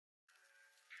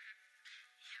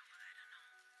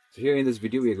So here in this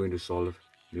video, we are going to solve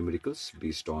numericals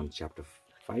based on chapter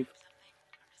 5,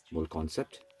 mole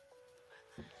concept.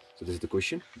 So this is the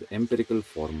question. The empirical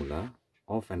formula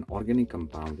of an organic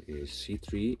compound is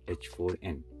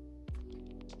C3H4N.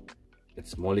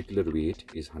 Its molecular weight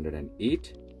is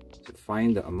 108. So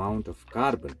find the amount of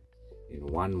carbon in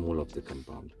 1 mole of the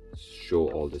compound.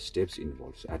 Show all the steps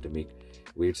involved. So atomic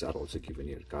weights are also given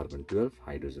here. Carbon 12,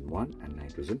 hydrogen 1 and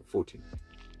nitrogen 14.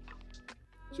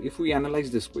 So if we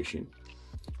analyze this question,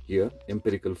 here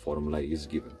empirical formula is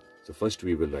given. So first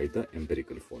we will write the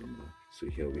empirical formula. So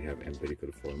here we have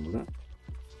empirical formula.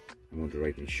 I'm going to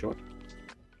write in short.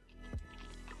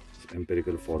 So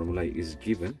empirical formula is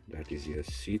given, that is here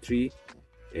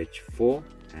C3H4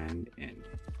 and N.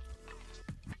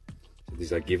 So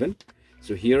these are given.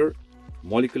 So here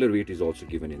molecular weight is also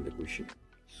given in the question.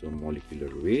 So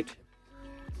molecular weight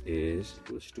is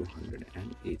equals to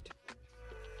 108.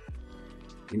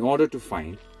 In order to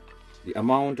find the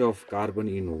amount of carbon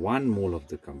in 1 mole of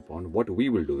the compound, what we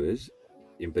will do is,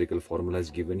 empirical formula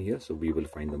is given here, so we will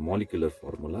find the molecular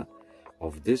formula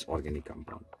of this organic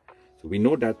compound. So we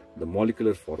know that the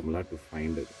molecular formula to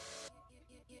find it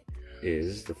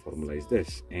is, the formula is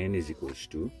this, N is equals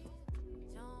to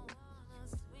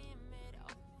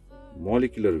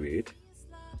molecular weight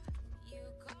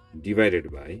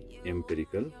divided by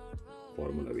empirical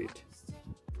formula weight.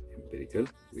 Empirical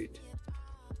weight.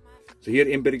 So here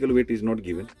empirical weight is not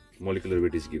given, molecular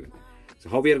weight is given. So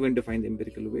how we are going to find the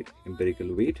empirical weight?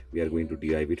 Empirical weight, we are going to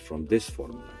derive it from this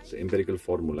formula. So empirical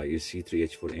formula is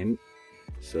C3H4N.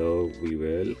 So we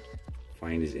will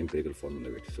find this empirical formula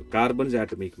weight. So carbon's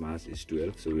atomic mass is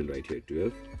 12. So we'll write here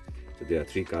 12. So there are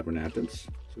 3 carbon atoms.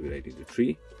 So we write it to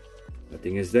 3.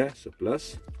 Nothing is there. So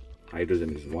plus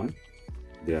hydrogen is 1.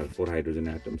 There are 4 hydrogen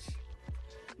atoms.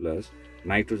 Plus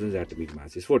nitrogen's atomic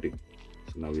mass is 14.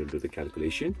 So now we'll do the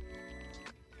calculation.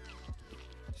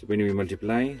 So when we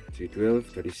multiply 3, 12,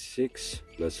 36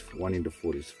 plus 1 into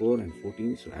 4 is 4 and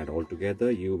 14. So add all together,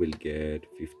 you will get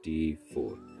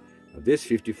 54. Now this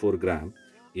 54 gram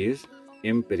is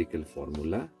empirical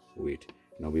formula weight.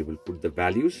 Now we will put the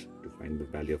values to find the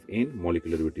value of N.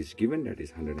 Molecular weight is given, that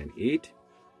is 108.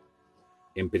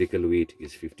 Empirical weight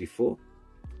is 54.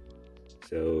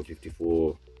 So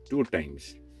 54 2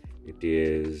 times, it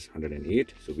is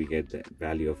 108. So we get the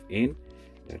value of N,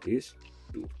 that is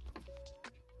 2.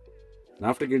 Now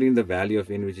after getting the value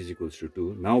of N, which is equals to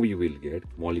 2, now we will get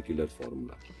molecular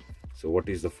formula. So what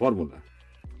is the formula?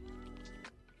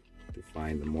 To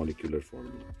find the molecular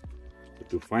formula. So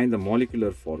to find the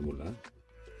molecular formula,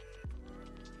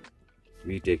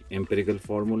 we take empirical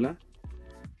formula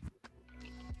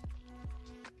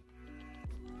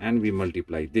and we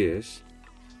multiply this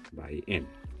by N.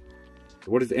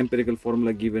 So what is the empirical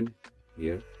formula given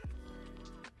here?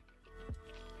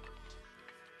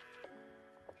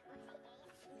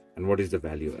 And what is the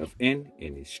value of N?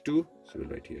 N is 2. So we'll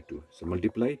write here 2. So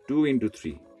multiply 2 into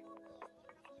 3,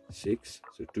 6.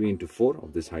 So 2 into 4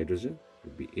 of this hydrogen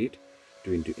will be 8.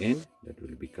 2 into N, that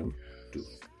will become 2.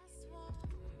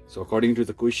 So according to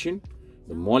the question,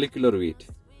 the molecular weight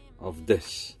of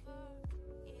this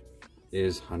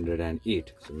is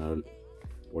 108. So now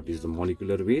what is the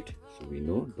molecular weight? So we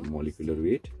know the molecular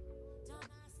weight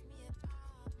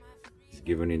is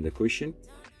given in the question,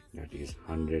 that is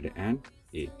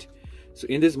 108. So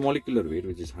in this molecular weight,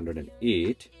 which is 108,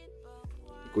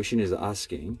 the question is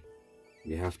asking,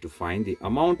 we have to find the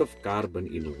amount of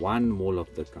carbon in 1 mole of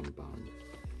the compound.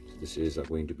 So this is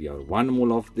going to be our 1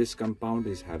 mole of this compound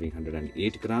is having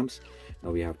 108 grams.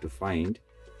 Now we have to find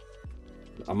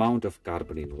the amount of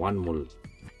carbon in 1 mole.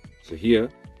 So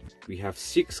here we have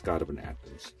 6 carbon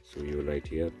atoms. So you will write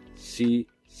here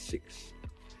C6.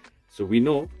 So we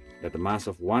know that the mass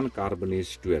of 1 carbon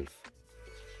is 12.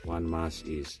 1 mass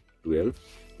is 12.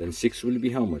 Then 6 will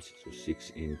be how much? So 6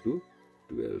 into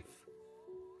 12,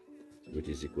 which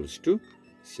is equals to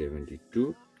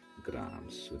 72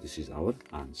 grams. So this is our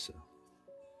answer.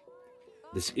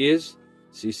 This is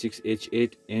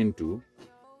C6H8N2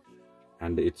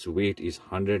 and its weight is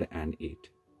 108.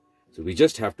 So we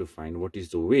just have to find what is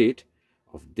the weight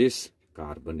of this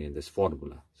carbon in this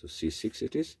formula. So C6,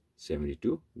 it is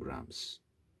 72 grams.